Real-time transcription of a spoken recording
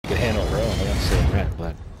handle her own. I won't say rent,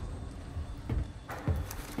 but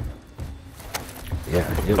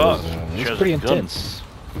yeah, it was pretty intense.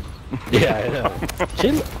 Yeah, I know.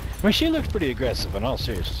 She looks pretty aggressive. In all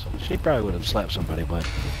seriousness, she probably would have slapped somebody, but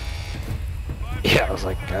yeah, I was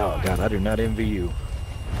like, oh god, I do not envy you.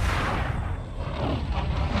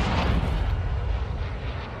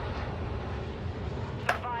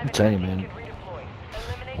 I'm telling you, man,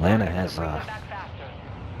 Atlanta has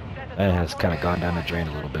kind of gone down the drain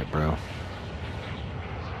a little bit, bro.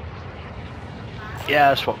 Yeah,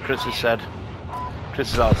 that's what Chris has said.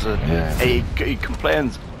 Chris is also he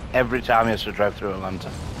complains every time he has to drive through Atlanta.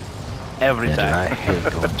 Every time. Dude, I hate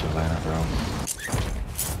going to Atlanta, bro.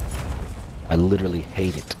 I literally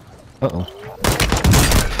hate it. Uh-oh.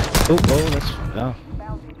 Oh,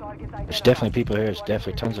 there's definitely people here. There's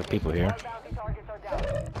definitely tons of people here.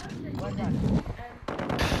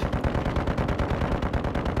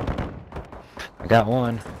 I got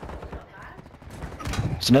one.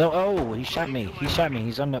 It's another. Oh, he shot me. He shot me.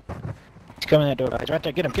 He's on the. He's coming that door. He's right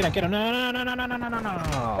there. Get him. Get him. Get him. No, no, no, no, no, no, no, no.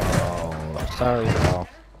 Oh, sorry, bro.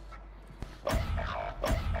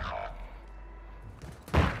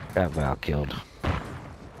 Got Val killed.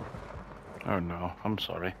 Oh no, I'm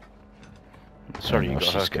sorry. I'm sorry you got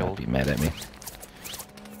her killed. She's gonna be mad at me.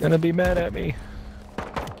 Gonna be mad at me.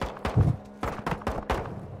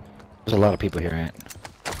 There's a lot of people here, Ant.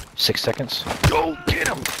 6 seconds. Go get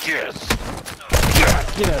him! Yes!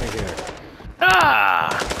 Get out of here! Ah!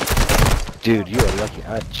 Dude, you are lucky.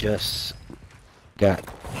 I just got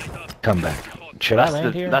comeback. Should I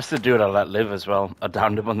land here? That's the dude I let live as well. I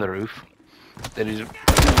downed him on the roof. Then he's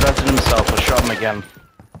resurrected himself. I shot him again.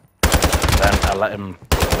 Then I let him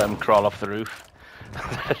crawl off the roof.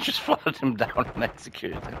 I just followed him down and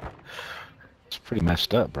executed him. It's pretty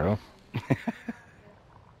messed up, bro.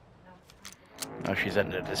 Oh, she's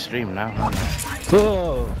entered the stream now.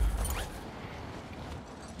 Whoa!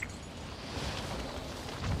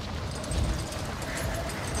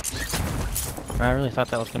 I really thought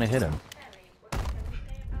that was gonna hit him.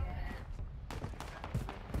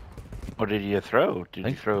 What did you throw? Did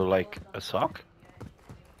you throw like a sock?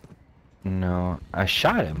 No, I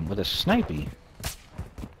shot him with a snipey.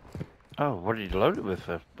 Oh, what did you load it with?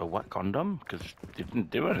 A wet condom? Because it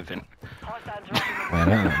didn't do anything.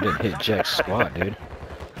 Man, I didn't hit jack squat, dude.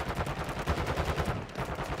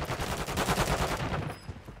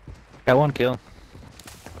 Got one kill.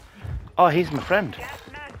 Oh, he's my friend.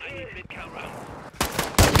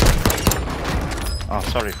 Oh,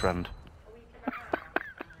 sorry, friend.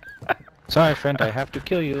 Sorry, friend, I have to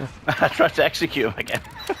kill you. I tried to execute him again.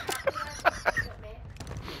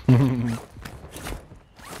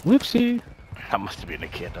 Whoopsie. That must have been a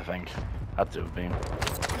kid, I think. Had to have been.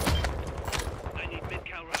 I need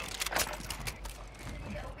mid-cal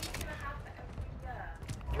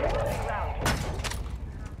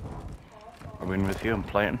Are we in with you? I'm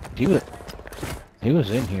playing. He was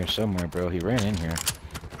in here somewhere, bro. He ran in here.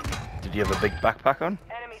 Did you have a big backpack on?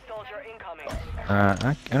 Enemy soldier incoming.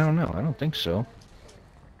 I don't know. I don't think so.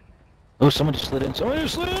 Oh, someone just slid in. Someone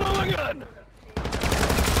just slid in. Oh my god!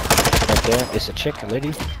 Right there. It's a chick, a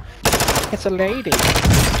lady. It's a lady.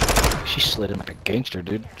 She slid in like a gangster,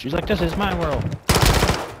 dude. She's like, this is my world.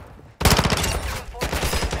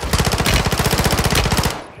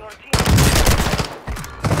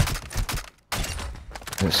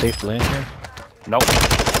 Is it safe to land here? Nope.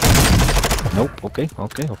 Nope. Okay,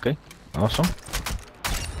 okay, okay. Awesome.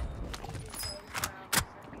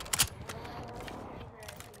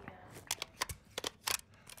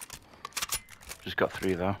 Just got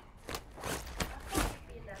 3 though.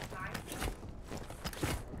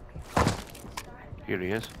 Here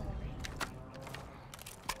he is.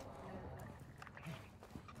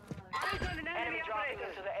 Enemy dropping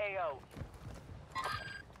into the AO.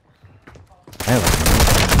 Hell.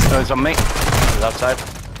 Oh, he's on me. He's outside.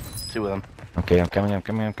 2 of them. Okay, I'm coming.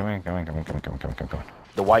 Coming.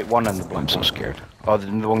 The white one and the black I'm so one. scared. Oh, the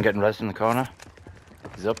one getting rezzed in the corner.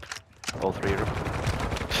 He's up. All 3 are up.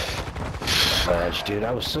 Fudge, dude,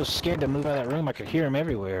 I was so scared to move out of that room. I could hear him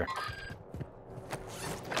everywhere.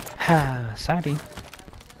 Ha, sorry.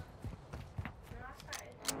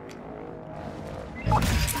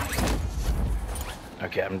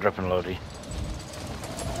 Okay, I'm dropping Lodi.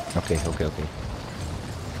 Okay. I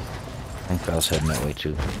think I was heading that way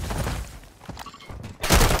too.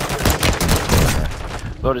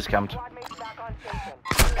 Lodi's camped.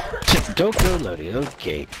 Don't go, Lodi.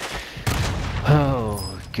 Okay.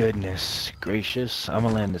 Oh, goodness gracious. I'm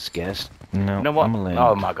gonna land this gas. No, You know what? I'm gonna land.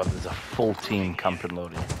 Oh my god, there's a full team camping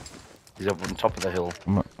Lodi. He's up on top of the hill.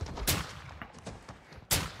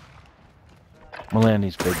 We'll land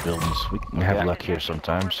these big buildings. We can have Yeah. luck here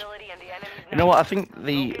sometimes. You know what? I think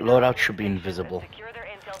the loadout should be invisible.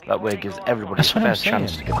 That way it gives everybody That's a what fair I'm saying.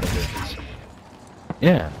 chance to get their vehicles.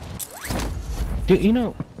 Yeah. Dude, you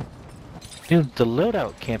know... Dude, the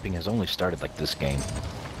loadout camping has only started like this game.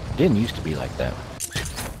 It didn't used to be like that.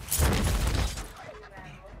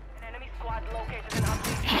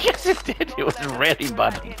 Yes, it did. It was really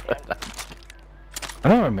bad. I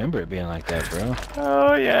don't remember it being like that, bro.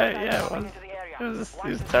 Oh yeah, it was. It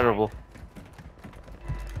was terrible.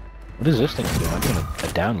 What is this thing doing? I'm doing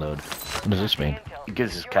a download. What does this mean? It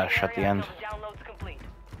gives us cash at the end.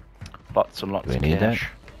 Lots and lots Do we of need that? cash.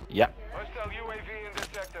 Yeah.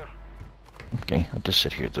 Okay, I'll just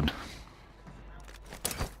sit here then.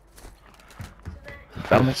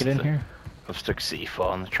 I'll make it in here. I've stuck C4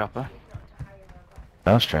 on the chopper.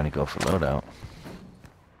 I was trying to go for loadout.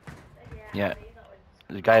 Yeah.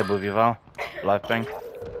 There's a guy above you, Val. Life bank.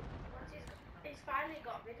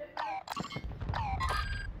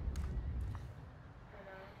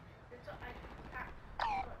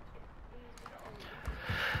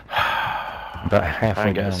 About Try halfway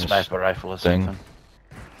and get down a this sniper rifle or thing. something.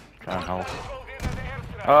 Try and help.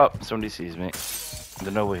 Oh, somebody sees me.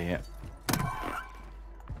 They're nowhere here.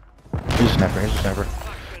 Here's a sniper, here's a sniper.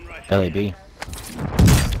 LAB.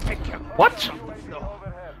 What?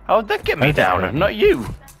 How'd that get me down? Not you.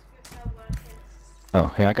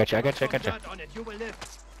 Oh, yeah, I got you, I got you, I got you.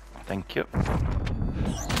 Thank you.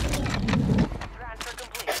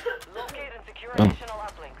 Boom.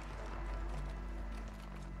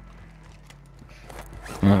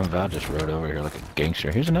 Oh, Val just rode over here like a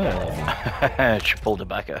gangster. Here's another LAB. She pulled it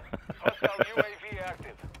back.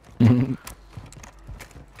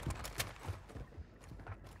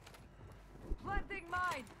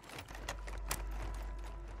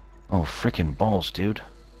 Oh, freaking balls, dude.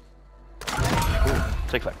 Ooh,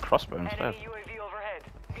 take that crossbow instead. Enemy UAV overhead.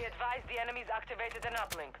 Be advised the enemy's activated an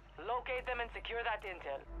uplink. Locate them and secure that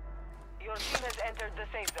intel. Your team has entered the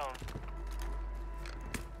safe zone.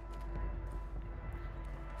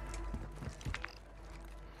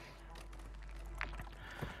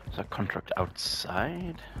 Is that contract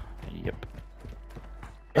outside? Yep.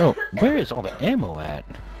 Oh, where is all the ammo at?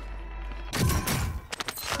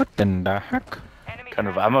 What in the heck? What kind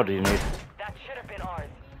of ammo do you need? That should have been ours.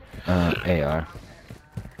 AR.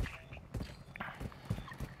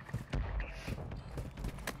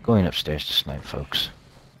 Going upstairs to snipe, folks.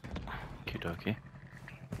 Okie dokie.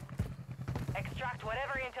 Extract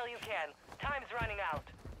whatever intel you can. Time's running out.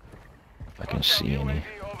 If I can see any.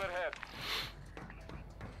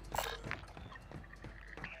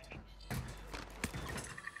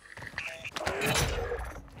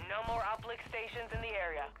 No more uplink stations in the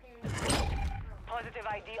area. Positive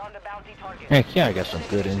ID on the bounty target. Heck yeah, I got some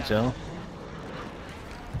good intel.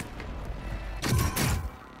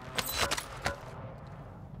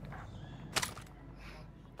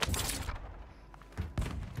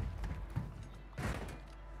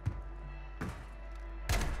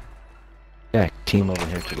 Yeah, team over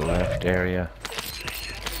here to the left area.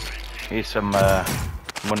 Here's some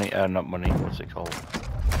money, not money, what's it called?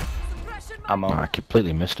 Ammo. Oh, I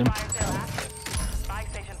completely missed him. Fire sale active. Buy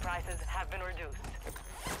station prices have been reduced.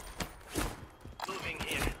 Moving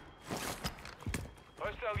here.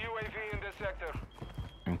 Hostile UAV in this sector.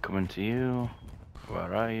 I'm coming to you.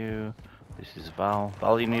 Where are you? This is Val.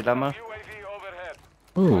 Val, you need ammo? UAV overhead.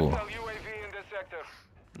 Ooh. Hostile UAV in this sector.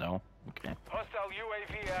 No? Okay. Hostile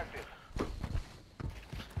UAV active.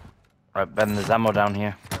 Right, Ben, there's ammo down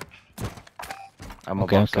here. Ammo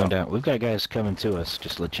Okay, I'm box coming out. down. We've got guys coming to us,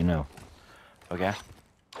 just to let you know. Okay.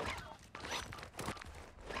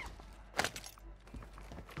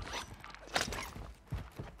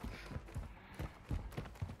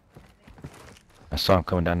 I saw him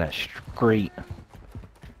coming down that street.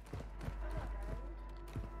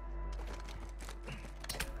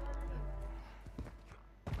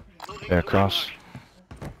 There across.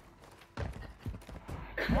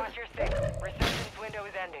 Watch your six. Resurgence window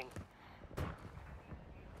is ending.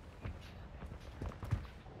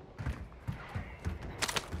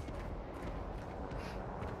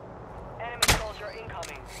 Enemy soldier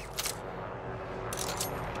incoming.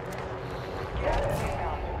 Gas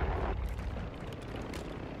inbound.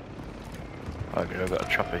 Okay, I've got a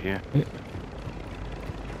chopper here.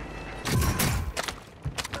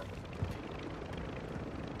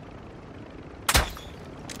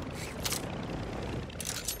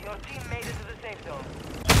 Your team made it to the safe zone.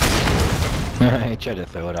 He tried to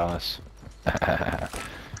throw it on us.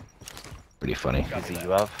 Pretty funny. Easy you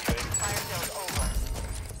have. Fire sales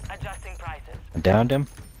over. Adjusting prices. I downed him.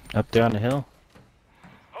 Up there on the hill.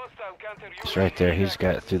 Hostile counter It's right there. He's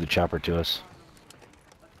got through the chopper to us.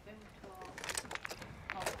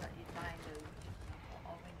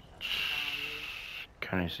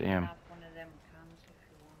 Can you see him?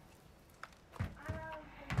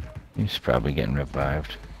 He's probably getting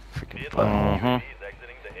revived. Freaking butthole.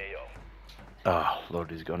 Oh,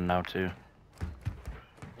 Lordy's gone now too.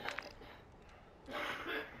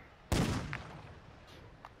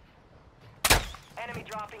 Enemy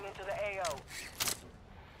dropping into the AO.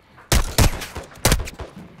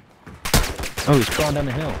 Oh, he's crawling down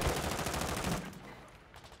the hill.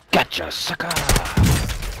 Gotcha, sucker!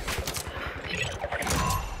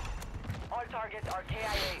 All targets are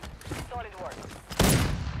KIA. Solid work.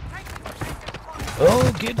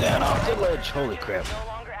 Oh, get down off the ledge! Holy crap! No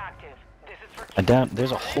longer active. This is for I downed.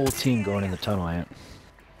 There's a whole team going in the tunnel, Ant.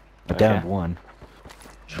 I downed one.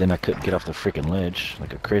 Then I couldn't get off the freaking ledge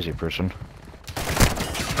like a crazy person.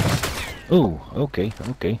 Ooh, okay,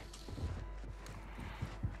 okay.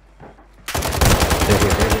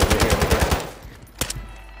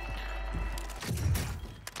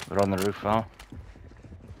 They're on the roof now.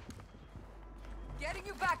 Getting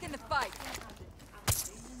you back in the fight.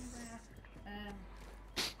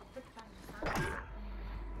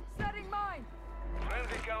 Setting mine.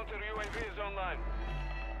 friendly counter UAV is online.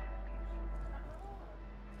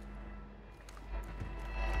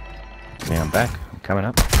 Yeah, I'm back. I'm coming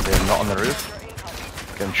up. They're not on the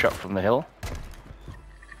roof. Getting shot from the hill.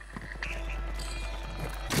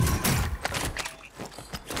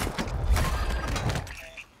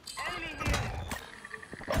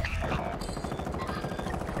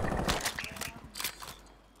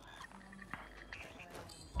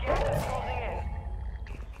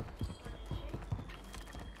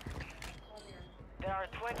 There are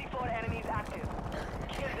 24 enemies active.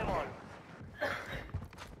 Kill them all.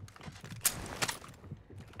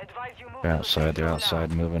 Advise you move They're to the outside. safe They're zone outside,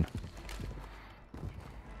 now. moving.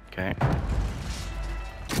 Okay.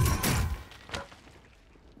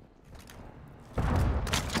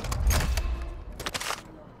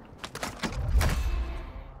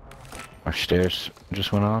 Our stairs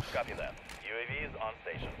just went off. Copy that. UAV is on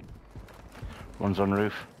station. One's on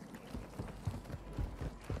roof.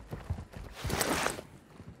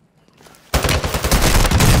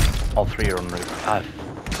 All three are on roof. I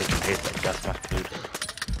freaking hate that gas mask, dude.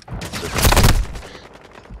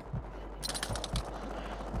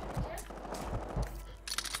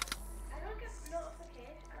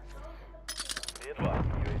 Be advised,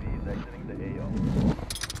 UAV is exiting the AO.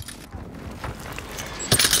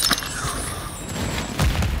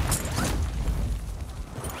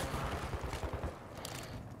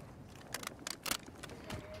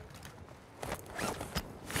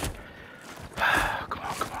 Come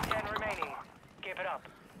on, come on. 10 remaining. Keep it up.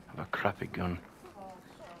 I have a crappy gun.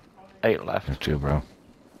 8 left. That's two, bro.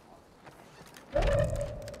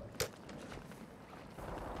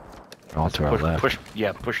 All to our left.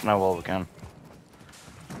 Push now while we can.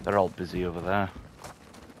 They're all busy over there.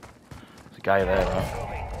 There's a guy there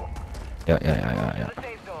though. Yeah. The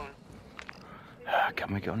safe zone.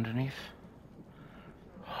 Can we get underneath?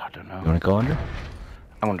 Oh, I don't know. You wanna go under?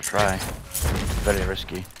 I'm gonna try. Very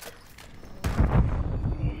risky.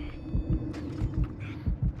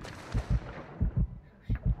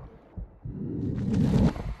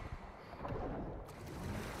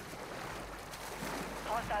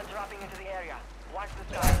 Hostiles dropping into the area. Watch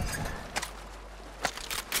the sky.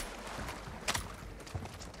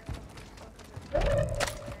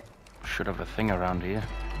 Should have a thing around here.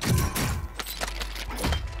 Gas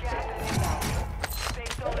is inbound.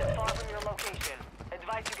 Safe zone is far from your location.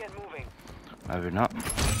 Advise you get moving. Maybe not.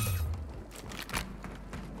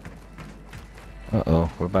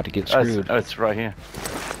 Uh-oh, we're about to get Oh, screwed. it's right here.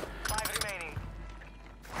 5 remaining.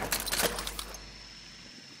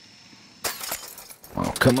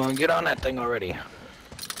 Oh, come on, get on that thing already.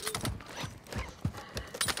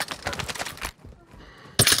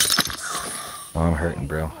 Oh, I'm hurting,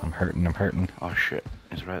 bro. I'm hurting. Oh shit,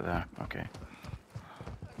 it's right there. Okay.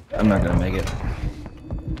 I'm not gonna make it.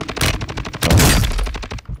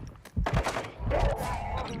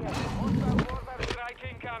 Strike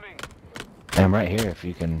incoming. I'm right here if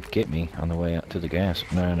you can get me on the way out to the gas.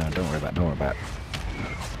 No, don't worry about it.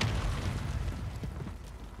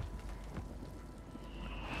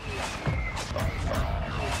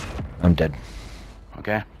 I'm dead.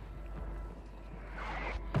 Okay.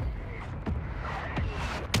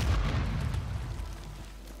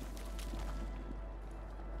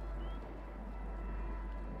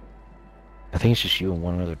 I think it's just you and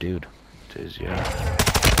one other dude. It is, yeah.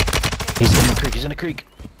 He's in the creek.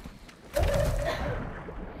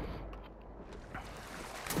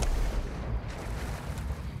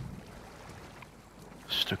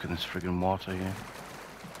 Stuck in this friggin' water here.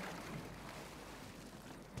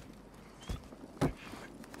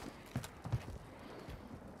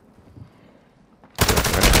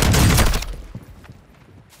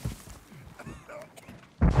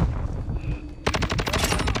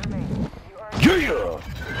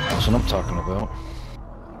 what I'm talking about.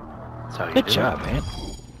 That's how you Good do job, it. man.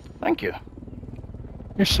 Thank you.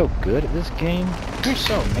 You're so good at this game. You're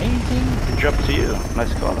so amazing. Good job to you.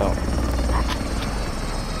 Nice call out.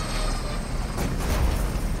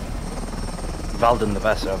 Valden the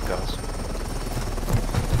best, of course.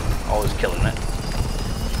 Always killing it.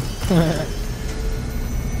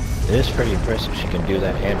 It is pretty impressive she can do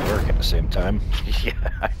that and work at the same time. Yeah,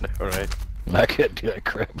 I know, right? I couldn't do that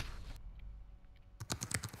crap.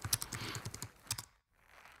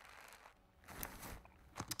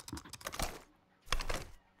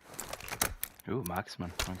 Ooh,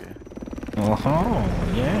 marksman. Okay. Oh,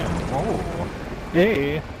 yeah. Oh.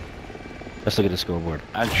 Hey. Let's look at the scoreboard.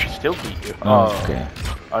 And she still beat you. Oh, okay.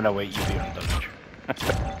 Oh no, wait, you beat her on damage.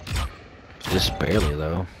 Just barely,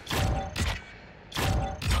 though.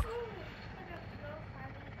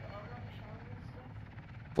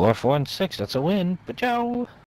 4, 4, and 6. That's a win. But Joe.